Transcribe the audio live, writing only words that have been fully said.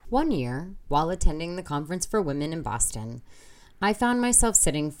One year, while attending the Conference for Women in Boston, I found myself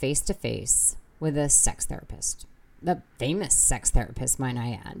sitting face to face with a sex therapist. The famous sex therapist, might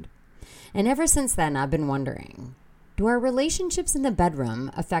I add. And ever since then, I've been wondering, do our relationships in the bedroom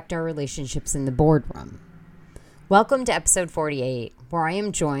affect our relationships in the boardroom? Welcome to episode 48, where I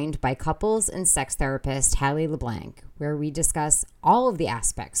am joined by couples and sex therapist Hallie LeBlanc, where we discuss all of the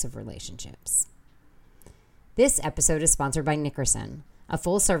aspects of relationships. This episode is sponsored by Nickerson, a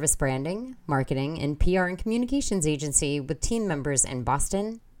full-service branding, marketing, and PR and communications agency with team members in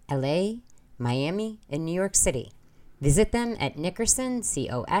Boston, LA, Miami, and New York City. Visit them at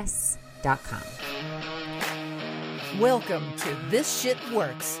nickersoncos.com. Welcome to This Shit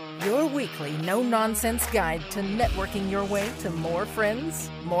Works, your weekly no-nonsense guide to networking your way to more friends,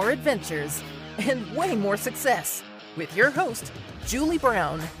 more adventures, and way more success. With your host, Julie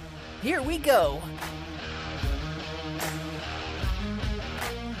Brown. Here we go.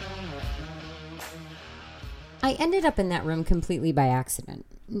 I ended up in that room completely by accident.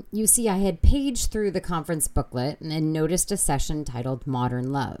 You see, I had paged through the conference booklet and noticed a session titled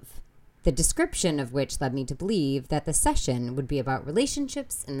Modern Love, the description of which led me to believe that the session would be about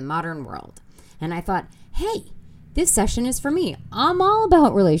relationships in the modern world. And I thought, hey, this session is for me. I'm all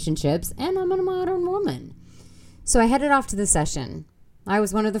about relationships, and I'm a modern woman. So I headed off to the session. I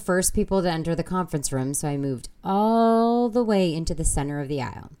was one of the first people to enter the conference room, so I moved all the way into the center of the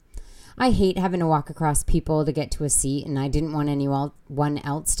aisle. I hate having to walk across people to get to a seat, and I didn't want anyone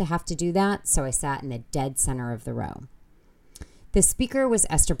else to have to do that, so I sat in the dead center of the row. The speaker was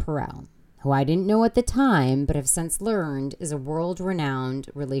Esther Perel, who I didn't know at the time, but have since learned is a world-renowned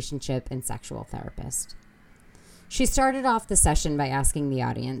relationship and sexual therapist. She started off the session by asking the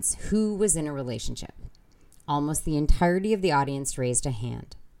audience who was in a relationship. Almost the entirety of the audience raised a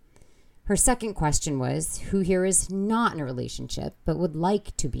hand. Her second question was, who here is not in a relationship, but would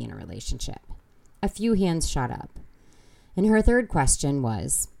like to be in a relationship? A few hands shot up. And her third question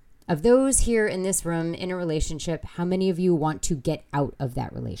was, of those here in this room in a relationship, how many of you want to get out of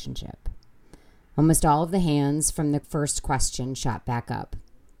that relationship? Almost all of the hands from the first question shot back up,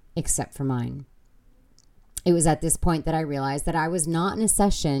 except for mine. It was at this point that I realized that I was not in a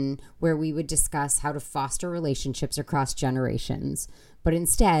session where we would discuss how to foster relationships across generations, but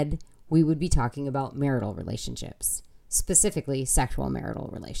instead, we would be talking about marital relationships, specifically sexual marital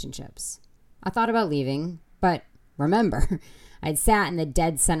relationships. I thought about leaving, but remember, I'd sat in the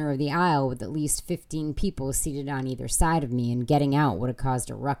dead center of the aisle with at least 15 people seated on either side of me, and getting out would have caused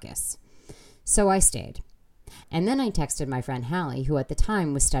a ruckus. So I stayed. And then I texted my friend Hallie, who at the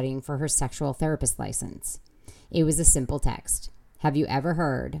time was studying for her sexual therapist license. It was a simple text. Have you ever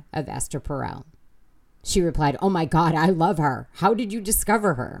heard of Esther Perel? She replied, oh my God, I love her. How did you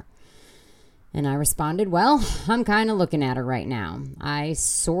discover her? And I responded, well, I'm kind of looking at her right now. I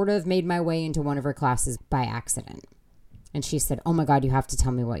sort of made my way into one of her classes by accident. And she said, oh my God, you have to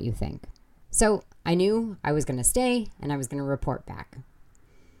tell me what you think. So I knew I was going to stay and I was going to report back.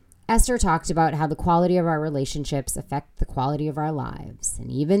 Esther talked about how the quality of our relationships affect the quality of our lives. And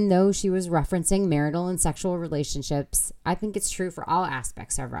even though she was referencing marital and sexual relationships, I think it's true for all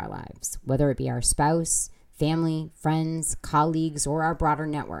aspects of our lives, whether it be our spouse, family, friends, colleagues, or our broader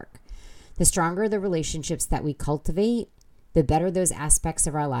network. The stronger the relationships that we cultivate, the better those aspects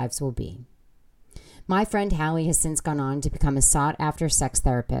of our lives will be. My friend Hallie has since gone on to become a sought-after sex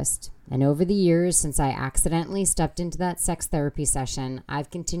therapist, and over the years since I accidentally stepped into that sex therapy session,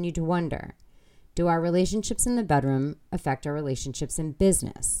 I've continued to wonder, do our relationships in the bedroom affect our relationships in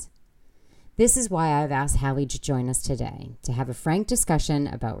business? This is why I've asked Hallie to join us today, to have a frank discussion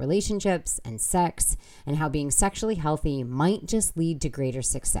about relationships and sex, and how being sexually healthy might just lead to greater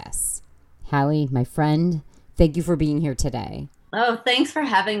success. Hallie, my friend, thank you for being here today. Oh, thanks for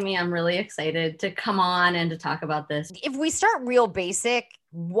having me. I'm really excited to come on and to talk about this. If we start real basic,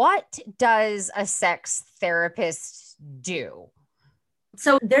 what does a sex therapist do?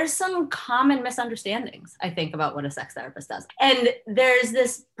 So there's some common misunderstandings, I think, about what a sex therapist does. And there's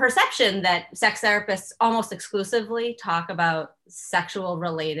this perception that sex therapists almost exclusively talk about sexual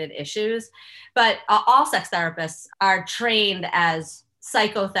related issues, but all sex therapists are trained as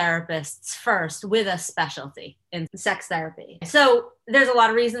psychotherapists first with a specialty in sex therapy. So there's a lot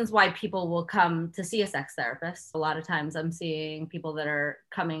of reasons why people will come to see a sex therapist. A lot of times I'm seeing people that are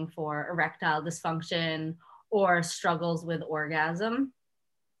coming for erectile dysfunction or struggles with orgasm,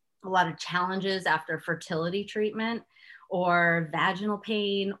 a lot of challenges after fertility treatment or vaginal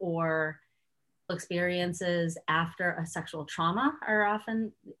pain or experiences after a sexual trauma are often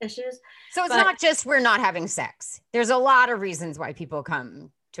issues. So it's not just we're not having sex. There's a lot of reasons why people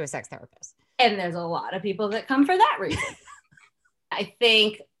come to a sex therapist. And there's a lot of people that come for that reason. I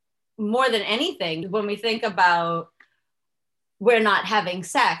think more than anything, when we think about we're not having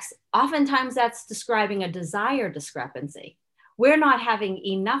sex, oftentimes that's describing a desire discrepancy. We're not having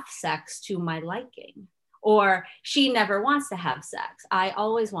enough sex to my liking, or she never wants to have sex. I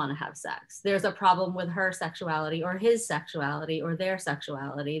always want to have sex. There's a problem with her sexuality or his sexuality or their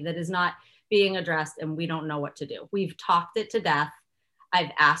sexuality that is not being addressed, and we don't know what to do. We've talked it to death.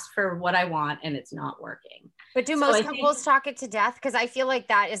 I've asked for what I want and it's not working. But do most couples talk it to death? Because I feel like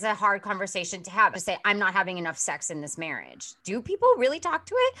that is a hard conversation to have, to say, I'm not having enough sex in this marriage. Do people really talk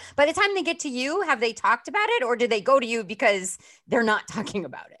to it? By the time they get to you, have they talked about it? Or do they go to you because they're not talking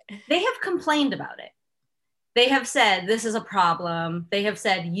about it? They have complained about it. They have said, this is a problem. They have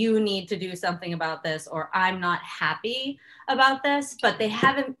said, you need to do something about this, or I'm not happy about this, but they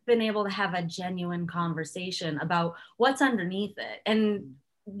haven't been able to have a genuine conversation about what's underneath it. And,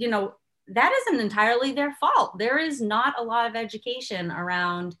 you know, that isn't entirely their fault. There is not a lot of education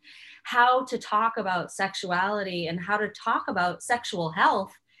around how to talk about sexuality and how to talk about sexual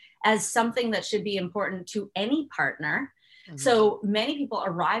health as something that should be important to any partner. Mm-hmm. So many people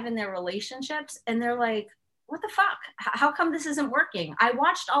arrive in their relationships and they're like, what the fuck? How come this isn't working? I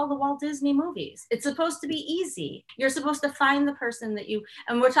watched all the Walt Disney movies. It's supposed to be easy. You're supposed to find the person that you,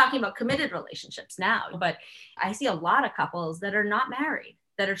 and we're talking about committed relationships now, but I see a lot of couples that are not married,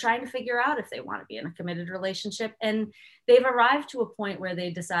 that are trying to figure out if they want to be in a committed relationship. And they've arrived to a point where they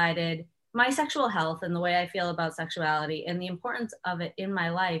decided my sexual health and the way I feel about sexuality and the importance of it in my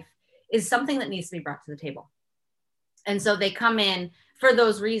life is something that needs to be brought to the table. And so they come in for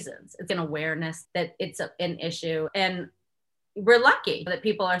those reasons. It's an awareness that it's an issue. And we're lucky that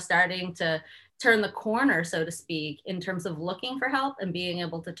people are starting to turn the corner, so to speak, in terms of looking for help and being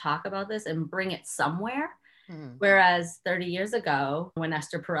able to talk about this and bring it somewhere. Mm-hmm. Whereas 30 years ago, when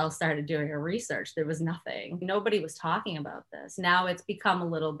Esther Perel started doing her research, there was nothing. Nobody was talking about this. Now it's become a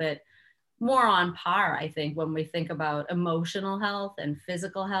little bit more on par, I think, when we think about emotional health and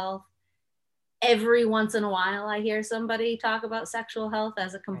physical health. Every once in a while, I hear somebody talk about sexual health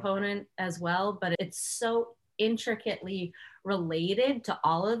as a component as well, but it's so intricately related to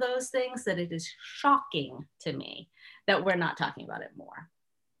all of those things that it is shocking to me that we're not talking about it more.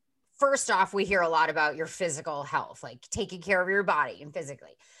 First off, we hear a lot about your physical health, like taking care of your body and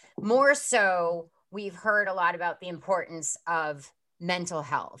physically. More so, we've heard a lot about the importance of mental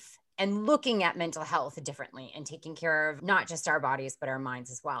health and looking at mental health differently and taking care of not just our bodies, but our minds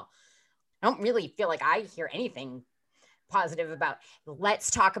as well. I don't really feel like I hear anything positive about,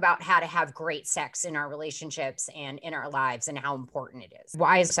 let's talk about how to have great sex in our relationships and in our lives and how important it is.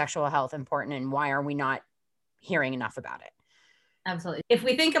 Why is sexual health important and why are we not hearing enough about it? Absolutely. If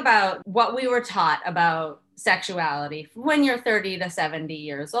we think about what we were taught about sexuality when you're 30 to 70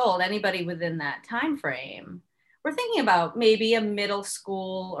 years old, anybody within that time frame, we're thinking about maybe a middle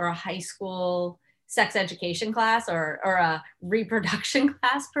school or a high school sex education class or a reproduction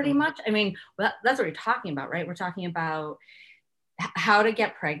class, pretty much. I mean, that's what we're talking about, right? We're talking about how to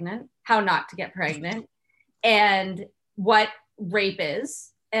get pregnant, how not to get pregnant, and what rape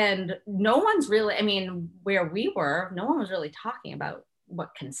is. And no one's really, I mean, where we were, no one was really talking about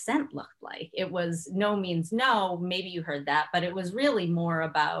what consent looked like. It was no means no, maybe you heard that, but it was really more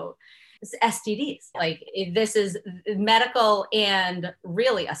about STDs. Like this is medical and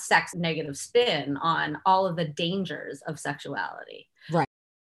really a sex negative spin on all of the dangers of sexuality. Right.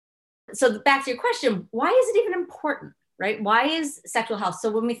 So back to your question, why is it even important, right? Why is sexual health? So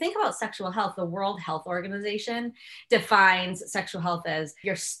when we think about sexual health, the World Health Organization defines sexual health as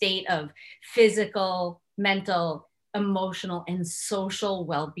your state of physical, mental, emotional, and social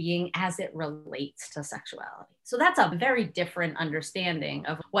well-being as it relates to sexuality. So that's a very different understanding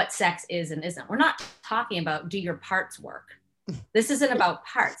of what sex is and isn't. We're not talking about, do your parts work? This isn't about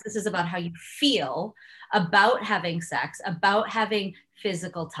parts. This is about how you feel about having sex, about having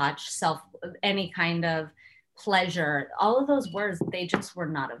physical touch, any kind of pleasure. All of those words, they just were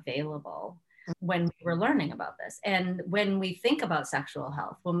not available when we were learning about this. And when we think about sexual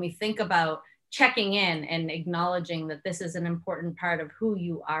health, when we think about checking in and acknowledging that this is an important part of who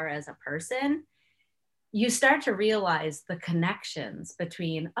you are as a person, you start to realize the connections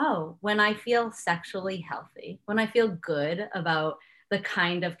between, oh, when I feel sexually healthy, when I feel good about the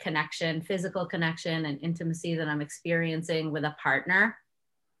kind of connection, physical connection and intimacy that I'm experiencing with a partner,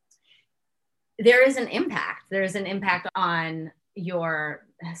 there is an impact. There is an impact on your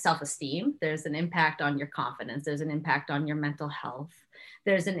self-esteem. There's an impact on your confidence. There's an impact on your mental health.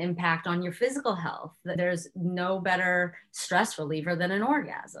 There's an impact on your physical health. There's no better stress reliever than an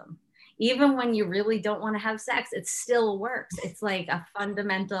orgasm. even when you really don't want to have sex, it still works. It's like a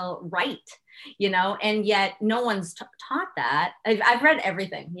fundamental right, and yet no one's taught that. I've read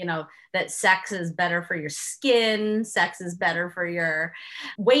everything, that sex is better for your skin, sex is better for your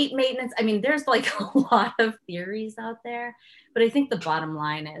weight maintenance. I mean, there's like a lot of theories out there, but I think the bottom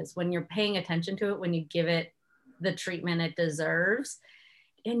line is when you're paying attention to it, when you give it the treatment it deserves,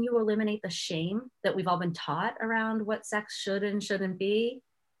 and you eliminate the shame that we've all been taught around what sex should and shouldn't be,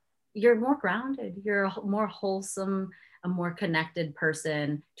 you're more grounded, you're a more wholesome, a more connected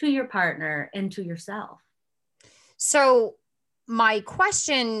person to your partner and to yourself. So my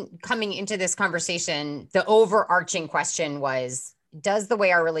question coming into this conversation, the overarching question was, does the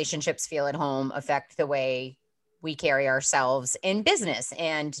way our relationships feel at home affect the way we carry ourselves in business?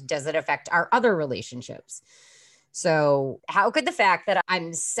 And does it affect our other relationships? So how could the fact that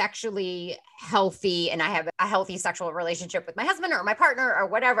I'm sexually healthy and I have a healthy sexual relationship with my husband or my partner or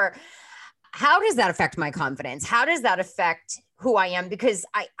whatever, how does that affect my confidence? How does that affect who I am? Because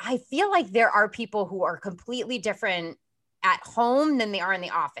I feel like there are people who are completely different at home than they are in the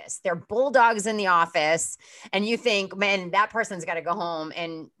office. They're bulldogs in the office. And you think, man, that person's got to go home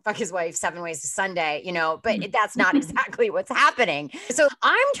and fuck his wife 7 ways to Sunday, but that's not exactly what's happening. So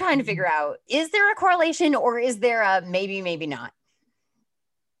I'm trying to figure out, is there a correlation or is there a maybe, maybe not?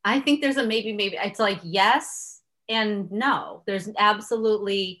 I think there's a maybe. It's like yes and no. There's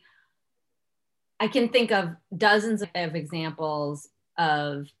absolutely, I can think of dozens of examples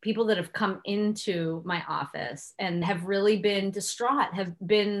of people that have come into my office and have really been distraught, have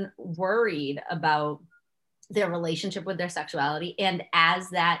been worried about their relationship with their sexuality. And as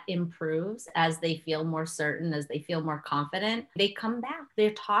that improves, as they feel more certain, as they feel more confident, they come back.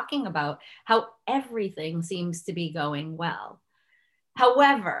 They're talking about how everything seems to be going well.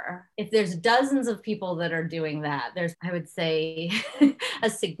 However, if there's dozens of people that are doing that, there's, I would say, a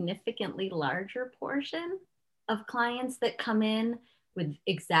significantly larger portion of clients that come in with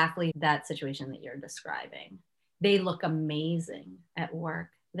exactly that situation that you're describing. They look amazing at work.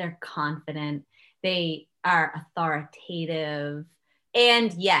 They're confident. They are authoritative.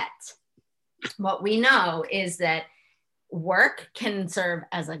 And yet, what we know is that work can serve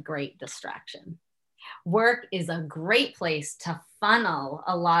as a great distraction. Work is a great place to funnel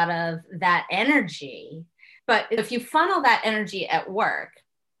a lot of that energy. But if you funnel that energy at work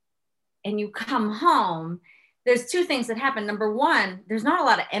and you come home, there's two things that happen. Number one, there's not a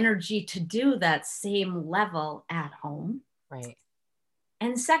lot of energy to do that same level at home. Right.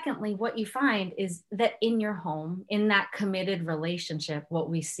 And secondly, what you find is that in your home, in that committed relationship,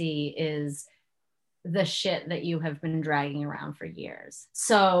 what we see is the shit that you have been dragging around for years.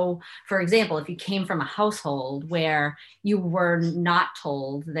 So, for example, if you came from a household where you were not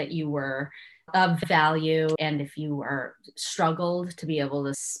told that you were of value, and if you were struggled to be able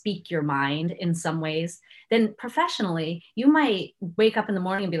to speak your mind in some ways, then professionally, you might wake up in the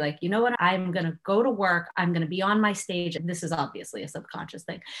morning and be like, you know what, I'm going to go to work. I'm going to be on my stage. This is obviously a subconscious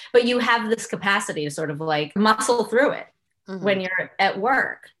thing, but you have this capacity to sort of like muscle through it when you're at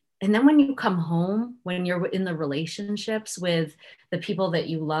work. And then when you come home, when you're in the relationships with the people that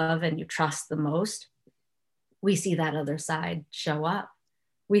you love and you trust the most, we see that other side show up.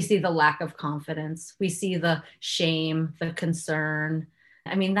 We see the lack of confidence. We see the shame, the concern.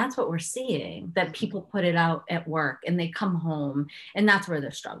 I mean, that's what we're seeing, that people put it out at work and they come home and that's where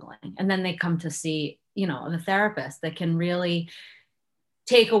they're struggling. And then they come to see, the therapist that can really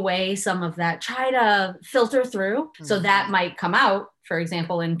take away some of that, try to filter through. So that might come out, for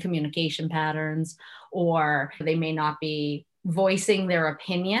example, in communication patterns, or they may not be voicing their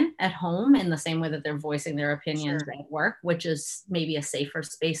opinion at home in the same way that they're voicing their opinions at work, which is maybe a safer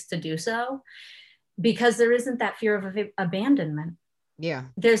space to do so, because there isn't that fear of abandonment. Yeah.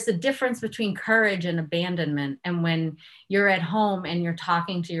 There's the difference between courage and abandonment. And when you're at home and you're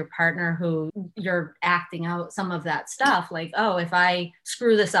talking to your partner who you're acting out some of that stuff, like, oh, if I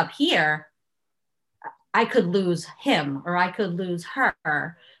screw this up here, I could lose him or I could lose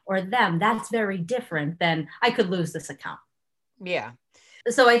her or them. That's very different than I could lose this account. Yeah.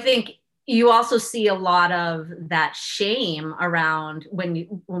 So I think you also see a lot of that shame around when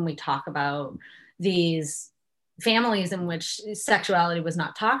we talk about these families in which sexuality was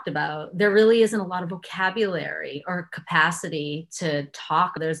not talked about. There really isn't a lot of vocabulary or capacity to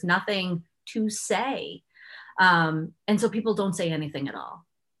talk. There's nothing to say. And so people don't say anything at all.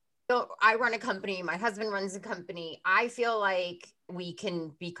 So I run a company. My husband runs a company. I feel like we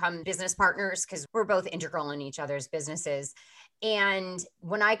can become business partners because we're both integral in each other's businesses. And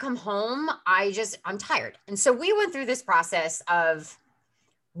when I come home, I'm tired. And so we went through this process of,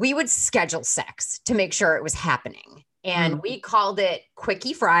 we would schedule sex to make sure it was happening. and we called it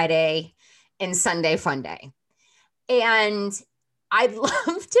Quickie Friday and Sunday Fun Day. And I'd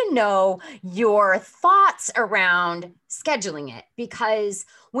love to know your thoughts around scheduling it, because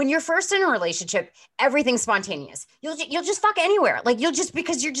when you're first in a relationship, everything's spontaneous. You'll just fuck anywhere. Like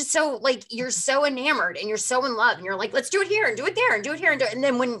because you're just so like, you're so enamored and you're so in love and you're like, let's do it here and do it there and do it here. And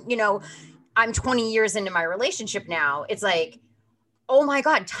then when, I'm 20 years into my relationship now, it's like, oh my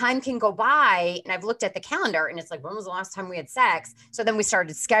God, time can go by. And I've looked at the calendar and it's like, when was the last time we had sex? So then we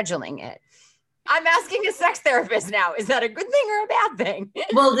started scheduling it. I'm asking a sex therapist now. Is that a good thing or a bad thing?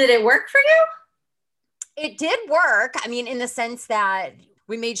 Well, did it work for you? It did work. I mean, in the sense that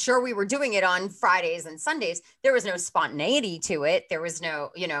we made sure we were doing it on Fridays and Sundays. There was no spontaneity to it. There was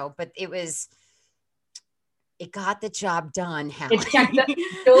no, but it got the job done.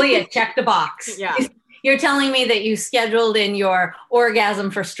 Julia, check the box. Yeah. You're telling me that you scheduled in your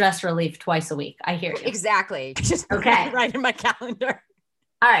orgasm for stress relief twice a week. I hear you. Exactly. Just okay. Right in my calendar.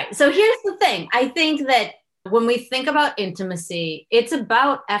 All right. So here's the thing. I think that when we think about intimacy, it's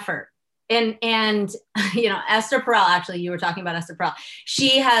about effort. And Esther Perel, actually, you were talking about Esther Perel.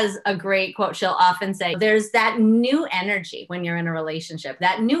 She has a great quote. She'll often say, there's that new energy when you're in a relationship.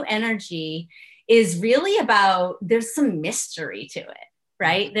 That new energy is really about, there's some mystery to it,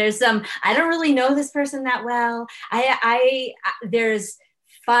 right? There's some, I don't really know this person that well. There's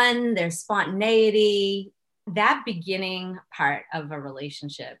fun, there's spontaneity. That beginning part of a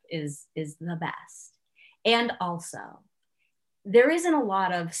relationship is the best. And also, there isn't a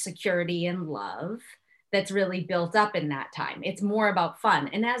lot of security and love that's really built up in that time. It's more about fun.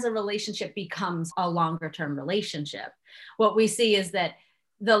 And as a relationship becomes a longer term relationship, what we see is that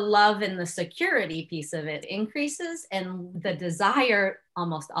the love and the security piece of it increases and the desire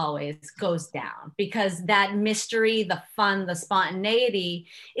almost always goes down, because that mystery, the fun, the spontaneity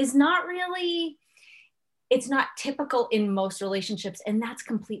is not really, it's not typical in most relationships, and that's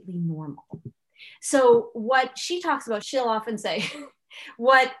completely normal. So what she talks about, she'll often say,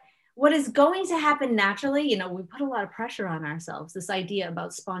 what is going to happen naturally, we put a lot of pressure on ourselves, this idea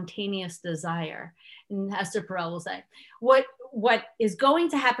about spontaneous desire. And Esther Perel will say, what is going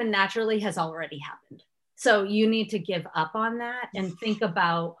to happen naturally has already happened. So you need to give up on that and think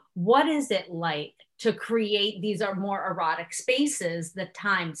about, what is it like to create these are more erotic spaces? The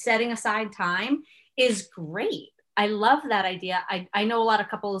time, setting aside time is great. I love that idea. I know a lot of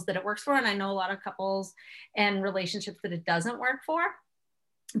couples that it works for, and I know a lot of couples and relationships that it doesn't work for,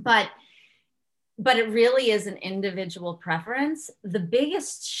 but it really is an individual preference. The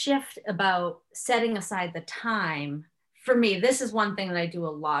biggest shift about setting aside the time, for me, this is one thing that I do a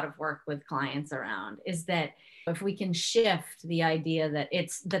lot of work with clients around, is that if we can shift the idea that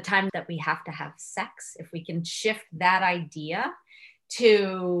it's the time that we have to have sex, if we can shift that idea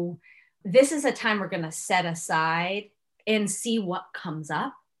to, this is a time we're going to set aside and see what comes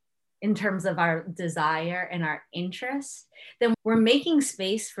up in terms of our desire and our interest, then we're making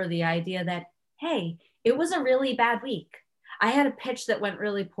space for the idea that, hey, it was a really bad week. I had a pitch that went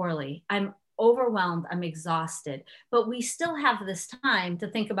really poorly. I'm overwhelmed. I'm exhausted. But we still have this time to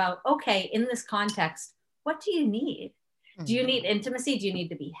think about, okay, in this context, what do you need? Mm-hmm. Do you need intimacy? Do you need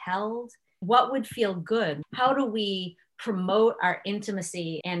to be held? What would feel good? How do we promote our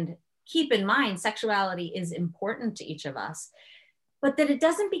intimacy? And keep in mind, sexuality is important to each of us, but that it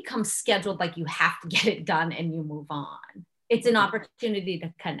doesn't become scheduled, like you have to get it done and you move on. It's an opportunity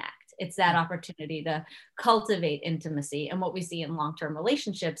to connect. It's that opportunity to cultivate intimacy. And what we see in long-term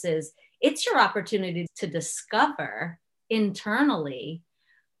relationships is it's your opportunity to discover internally,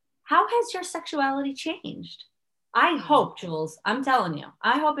 how has your sexuality changed? I hope, Jules, I'm telling you,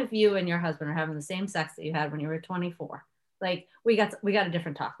 I hope if you and your husband are having the same sex that you had when you were 24, like we got a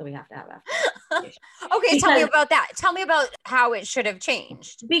different talk that we have to have after. Okay, tell me about that. Tell me about how it should have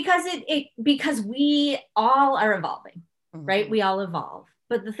changed. Because we all are evolving, mm-hmm. right? We all evolve.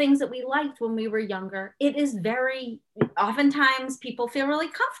 But the things that we liked when we were younger, it is very, oftentimes people feel really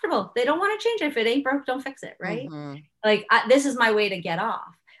comfortable. They don't want to change it. If it ain't broke, don't fix it, right? Mm-hmm. Like this is my way to get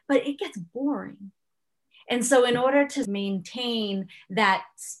off. But it gets boring. And so in order to maintain that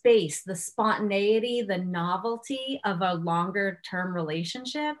space, the spontaneity, the novelty of a longer term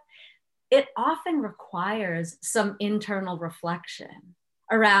relationship, it often requires some internal reflection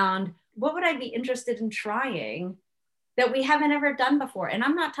around, what would I be interested in trying that we haven't ever done before? And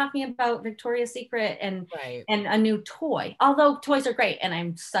I'm not talking about Victoria's Secret and a new toy, although toys are great and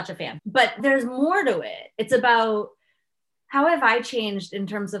I'm such a fan, but there's more to it. It's about, how have I changed in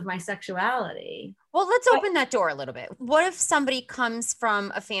terms of my sexuality? Well, let's open that door a little bit. What if somebody comes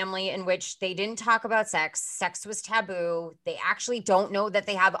from a family in which they didn't talk about sex, sex was taboo, they actually don't know that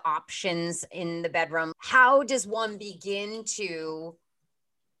they have options in the bedroom? How does one begin to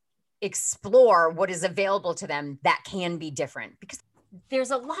explore what is available to them that can be different? Because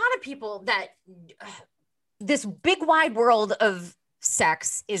there's a lot of people that this big wide world of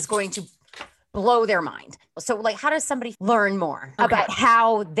sex is going to blow their mind. So like, how does somebody learn more about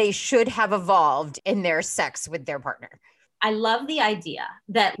how they should have evolved in their sex with their partner? I love the idea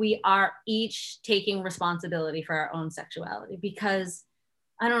that we are each taking responsibility for our own sexuality, because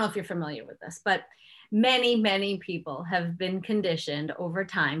I don't know if you're familiar with this, but many people have been conditioned over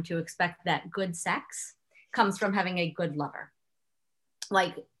time to expect that good sex comes from having a good lover.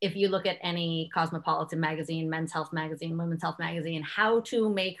 Like if you look at any Cosmopolitan magazine, Men's Health magazine, Women's Health magazine, how to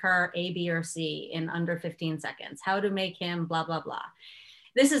make her A, B, or C in under 15 seconds, how to make him blah, blah, blah.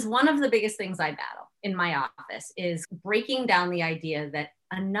 This is one of the biggest things I battle in my office, is breaking down the idea that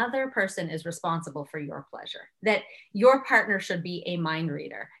another person is responsible for your pleasure, that your partner should be a mind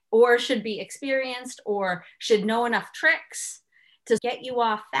reader or should be experienced or should know enough tricks to get you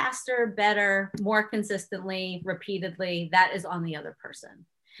off faster, better, more consistently, repeatedly. That is on the other person.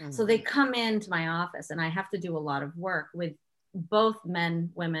 Mm-hmm. So they come into my office and I have to do a lot of work with both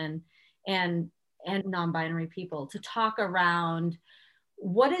men, women, and non-binary people to talk around,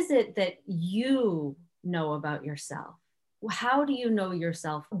 what is it that you know about yourself? How do you know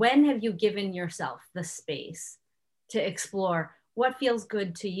yourself? When have you given yourself the space to explore what feels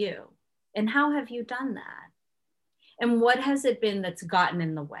good to you? And how have you done that? And what has it been that's gotten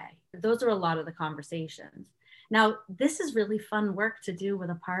in the way? Those are a lot of the conversations. Now, this is really fun work to do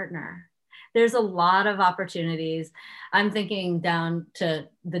with a partner. There's a lot of opportunities. I'm thinking down to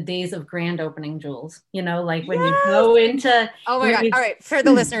the days of grand opening, Jules, you know, like when you go into. Oh my God. All right. For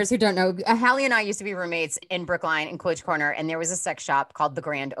the listeners who don't know, Hallie and I used to be roommates in Brookline in Coach Corner, and there was a sex shop called The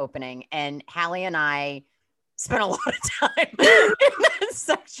Grand Opening. And Hallie and I spent a lot of time in that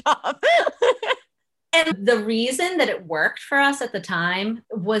sex shop. And the reason that it worked for us at the time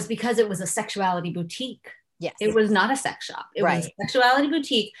was because it was a sexuality boutique. Yes. It was not a sex shop. It was a sexuality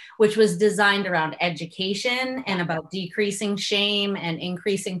boutique, which was designed around education and about decreasing shame and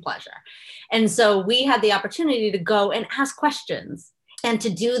increasing pleasure. And so we had the opportunity to go and ask questions, and to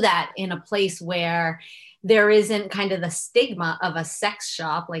do that in a place where there isn't kind of the stigma of a sex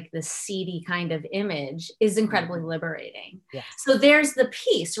shop, like the seedy kind of image, is incredibly liberating. Yes. So there's the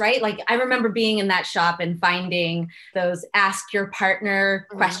piece, right? Like I remember being in that shop and finding those ask your partner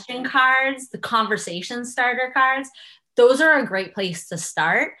question cards, the conversation starter cards. Those are a great place to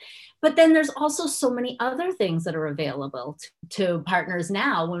start. But then there's also so many other things that are available to partners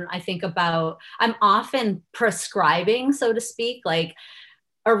now. When I think about, I'm often prescribing, so to speak, like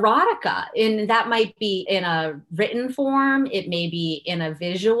erotica, and that might be in a written form, it may be in a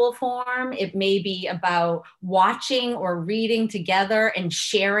visual form, it may be about watching or reading together and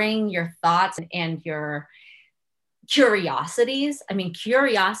sharing your thoughts and your curiosities. I mean,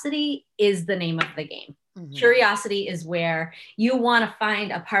 curiosity is the name of the game. Mm-hmm. Curiosity is where you want to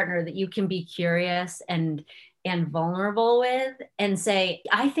find a partner that you can be curious and vulnerable with and say,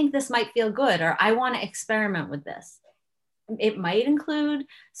 I think this might feel good, or I want to experiment with this. It might include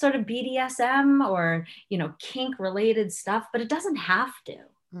sort of BDSM or, you know, kink related stuff, but it doesn't have to.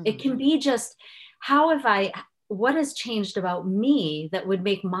 Mm-hmm. It can be just, what has changed about me that would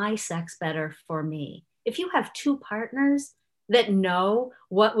make my sex better for me? If you have two partners that know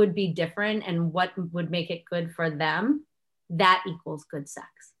what would be different and what would make it good for them, that equals good sex.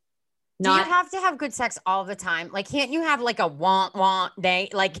 Do you have to have good sex all the time? Like, can't you have like a want day?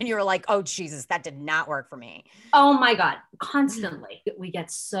 Like, and you're like, oh, Jesus, that did not work for me. Oh my God. Constantly. We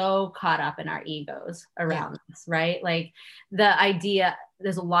get so caught up in our egos around this, right? Like the idea,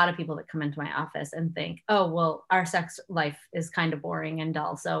 there's a lot of people that come into my office and think, oh, well, our sex life is kind of boring and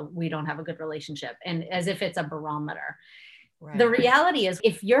dull, so we don't have a good relationship. And as if it's a barometer. Right. The reality is,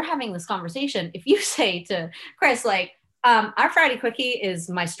 if you're having this conversation, if you say to Chris, like, our Friday quickie is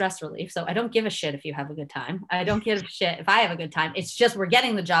my stress relief. So I don't give a shit if you have a good time. I don't give a shit if I have a good time. It's just, we're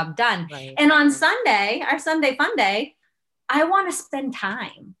getting the job done. Right. And on Sunday, our Sunday fun day, I want to spend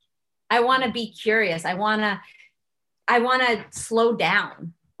time. I want to be curious. I want to slow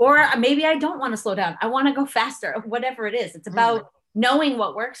down, or maybe I don't want to slow down. I want to go faster, whatever it is. It's about knowing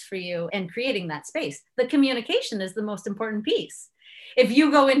what works for you and creating that space. The communication is the most important piece. If you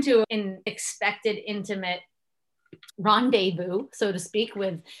go into an expected, intimate rendezvous, so to speak,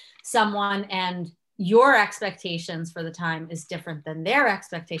 with someone, and your expectations for the time is different than their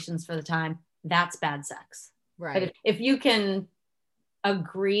expectations for the time, that's bad sex. Right. But if you can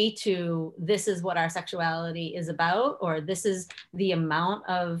agree to, this is what our sexuality is about, or this is the amount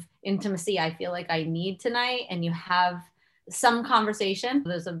of intimacy I feel like I need tonight, and you have some conversation.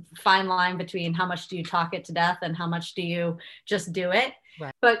 There's a fine line between how much do you talk it to death and how much do you just do it.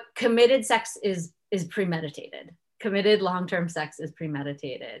 Right. But committed sex is premeditated. Committed long-term sex is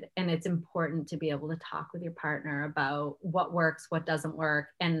premeditated. And it's important to be able to talk with your partner about what works, what doesn't work.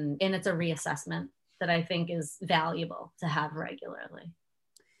 And it's a reassessment that I think is valuable to have regularly.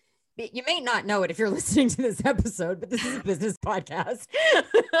 You may not know it if you're listening to this episode, but this is a business podcast.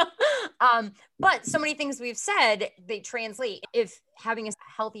 But so many things we've said, they translate. If having a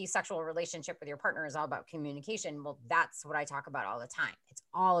healthy sexual relationship with your partner is all about communication, well, that's what I talk about all the time. It's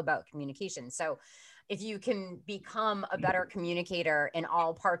all about communication. So if you can become a better communicator in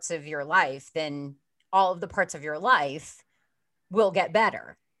all parts of your life, then all of the parts of your life will get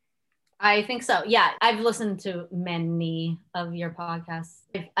better. I think so. Yeah. I've listened to many of your podcasts.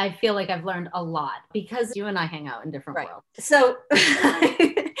 I feel like I've learned a lot because you and I hang out in different worlds. So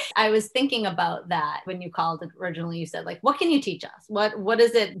I was thinking about that when you called it originally. You said, like, what can you teach us? What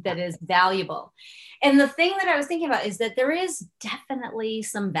is it that is valuable? And the thing that I was thinking about is that there is definitely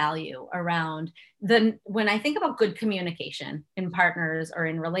some value around when I think about good communication in partners or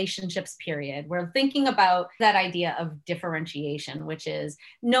in relationships, period, we're thinking about that idea of differentiation, which is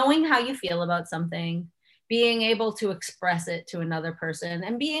knowing how you feel about something, being able to express it to another person,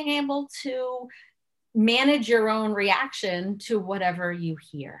 and being able to manage your own reaction to whatever you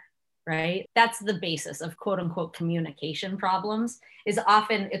hear, right? That's the basis of quote unquote communication problems. Is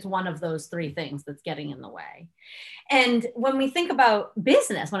often it's one of those three things that's getting in the way. And when we think about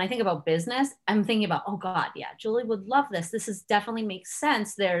business, when I think about business, I'm thinking about, oh God, yeah, Julie would love this. This is definitely makes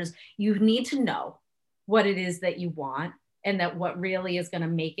sense. You need to know what it is that you want, and that what really is going to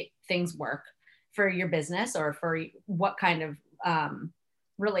make things work for your business, or for what kind of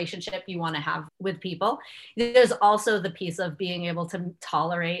relationship you want to have with people. There's also the piece of being able to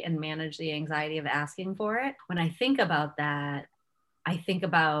tolerate and manage the anxiety of asking for it. When I think about that, I think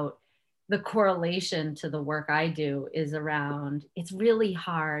about the correlation to the work I do is around, it's really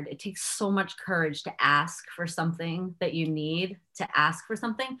hard. It takes so much courage to ask for something that you need, to ask for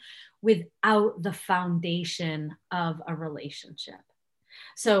something without the foundation of a relationship.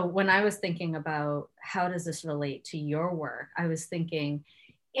 So when I was thinking about how does this relate to your work, I was thinking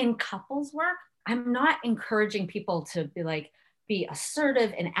in couples work, I'm not encouraging people to be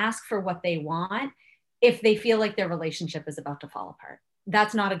assertive and ask for what they want if they feel like their relationship is about to fall apart.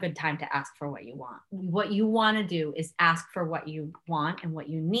 That's not a good time to ask for what you want. What you want to do is ask for what you want and what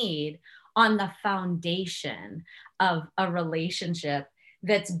you need on the foundation of a relationship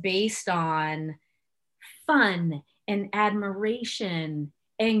that's based on fun and admiration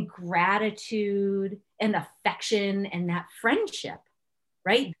and gratitude and affection and that friendship,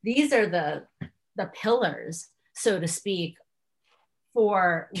 right? These are the pillars, so to speak,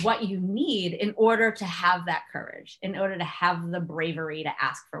 for what you need in order to have that courage, in order to have the bravery to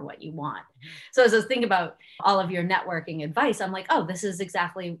ask for what you want. So as I was thinking about all of your networking advice, I'm like, oh, this is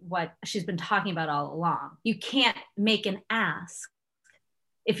exactly what she's been talking about all along. You can't make an ask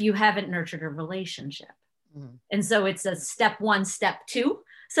if you haven't nurtured a relationship. Mm-hmm. And so it's a step one, step two,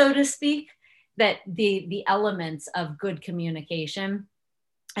 so to speak, that the elements of good communication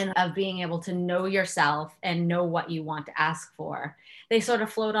and of being able to know yourself and know what you want to ask for, they sort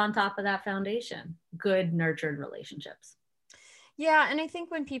of float on top of that foundation, good nurtured relationships. Yeah. And I think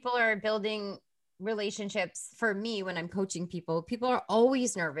when people are building relationships, for me, when I'm coaching people are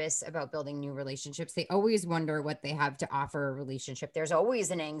always nervous about building new relationships. They always wonder what they have to offer a relationship. There's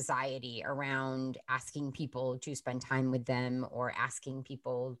always an anxiety around asking people to spend time with them, or asking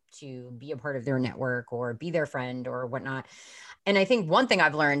people to be a part of their network or be their friend or whatnot. And I think one thing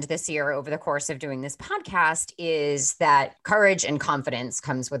I've learned this year over the course of doing this podcast is that courage and confidence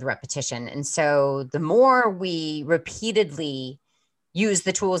comes with repetition. And so the more we repeatedly use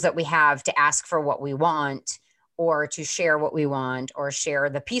the tools that we have to ask for what we want, or to share what we want, or share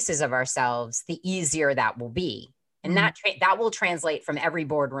the pieces of ourselves, the easier that will be. And that will translate from every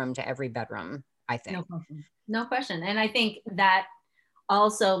boardroom to every bedroom, I think. No question. And I think that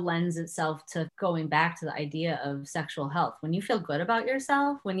also lends itself to going back to the idea of sexual health. When you feel good about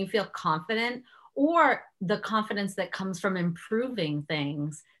yourself, when you feel confident, or the confidence that comes from improving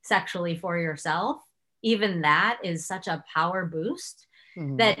things sexually for yourself, even that is such a power boost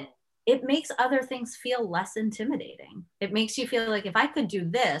that it makes other things feel less intimidating. It makes you feel like, if I could do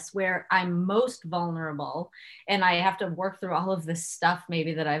this where I'm most vulnerable and I have to work through all of this stuff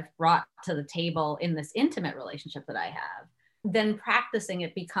maybe that I've brought to the table in this intimate relationship that I have, then practicing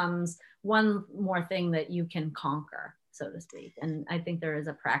it becomes one more thing that you can conquer, so to speak. And I think there is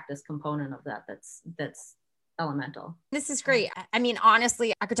a practice component of that that's elemental. This is great. I mean,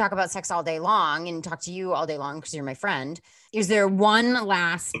 honestly, I could talk about sex all day long and talk to you all day long because you're my friend. Is there one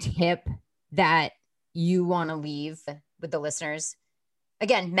last tip that you want to leave with the listeners?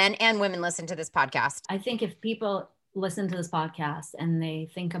 Again, men and women listen to this podcast. I think if people listen to this podcast and they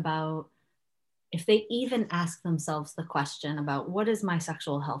think about, if they even ask themselves the question about what is my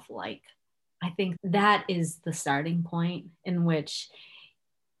sexual health like, I think that is the starting point in which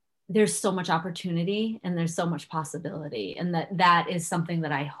there's so much opportunity and there's so much possibility. And that is something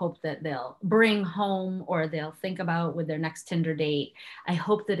that I hope that they'll bring home or they'll think about with their next Tinder date. I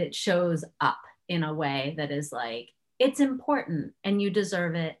hope that it shows up in a way that is like, it's important and you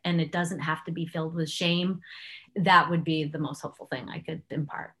deserve it. And it doesn't have to be filled with shame. That would be the most hopeful thing I could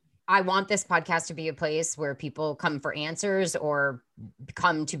impart. I want this podcast to be a place where people come for answers or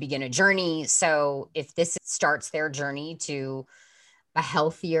come to begin a journey. So if this starts their journey to a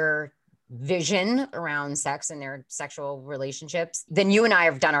healthier vision around sex and their sexual relationships, then you and I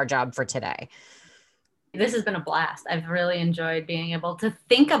have done our job for today. This has been a blast. I've really enjoyed being able to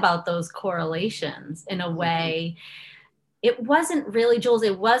think about those correlations in a way. It wasn't really, Jules,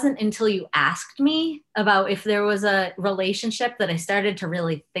 it wasn't until you asked me about if there was a relationship that I started to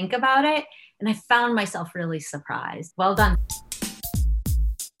really think about it. And I found myself really surprised. Well done.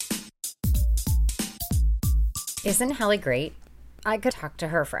 Isn't Hallie great? I could talk to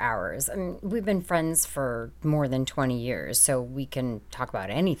her for hours. I mean, we've been friends for more than 20 years, so we can talk about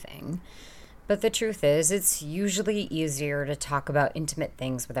anything. But the truth is, it's usually easier to talk about intimate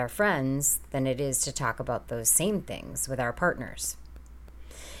things with our friends than it is to talk about those same things with our partners.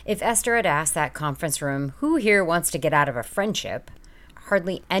 If Esther had asked that conference room, who here wants to get out of a friendship,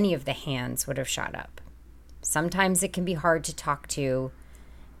 hardly any of the hands would have shot up. Sometimes it can be hard to talk to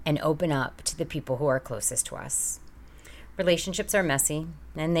and open up to the people who are closest to us. Relationships are messy,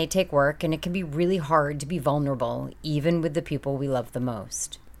 and they take work, and it can be really hard to be vulnerable, even with the people we love the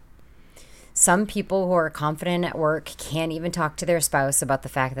most. Some people who are confident at work can't even talk to their spouse about the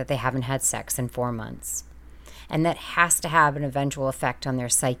fact that they haven't had sex in 4 months. And that has to have an eventual effect on their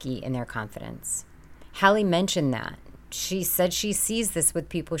psyche and their confidence. Hallie mentioned that. She said she sees this with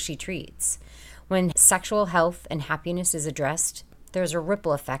people she treats. When sexual health and happiness is addressed, there's a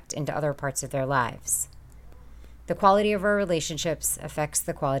ripple effect into other parts of their lives. The quality of our relationships affects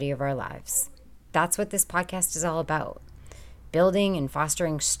the quality of our lives. That's what this podcast is all about. Building and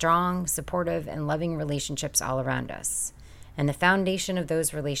fostering strong, supportive, and loving relationships all around us. And the foundation of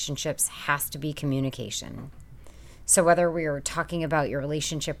those relationships has to be communication. So whether we are talking about your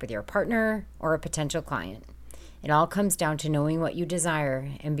relationship with your partner or a potential client, it all comes down to knowing what you desire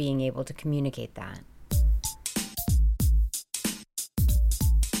and being able to communicate that.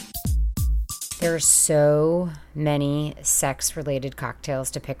 There are so many sex-related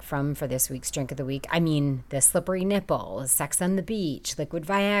cocktails to pick from for this week's Drink of the Week. I mean, the slippery nipple, sex on the beach, liquid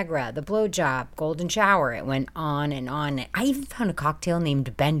Viagra, the blowjob, golden shower. It went on and on. I even found a cocktail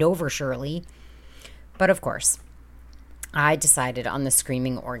named Bend Over Shirley. But of course, I decided on the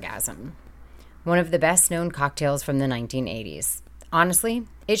Screaming Orgasm, one of the best-known cocktails from the 1980s. Honestly,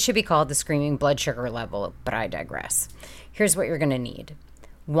 it should be called the Screaming Blood Sugar Level, but I digress. Here's what you're going to need.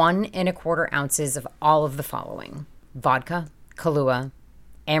 1 1/4 ounces of all of the following: vodka, Kahlua,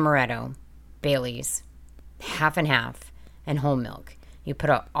 amaretto, Baileys, half and half, and whole milk. You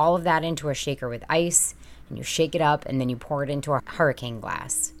put all of that into a shaker with ice, and you shake it up, and then you pour it into a hurricane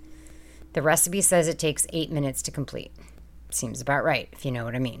glass. The recipe says it takes 8 minutes to complete. Seems about right, if you know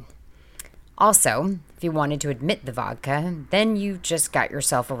what I mean. Also, if you wanted to admit the vodka, then you just got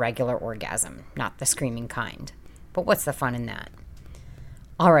yourself a regular orgasm, not the screaming kind. But what's the fun in that?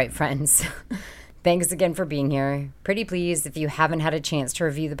 All right, friends. Thanks again for being here. Pretty please, if you haven't had a chance to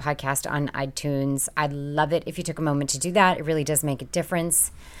review the podcast on iTunes, I'd love it if you took a moment to do that. It really does make a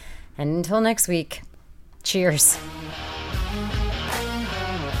difference. And until next week, cheers.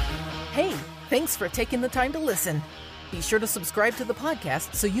 Hey, thanks for taking the time to listen. Be sure to subscribe to the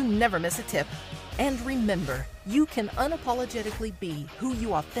podcast so you never miss a tip. And remember, you can unapologetically be who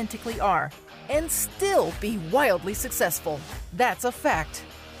you authentically are and still be wildly successful. That's a fact.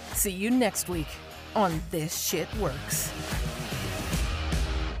 See you next week on This Shit Works.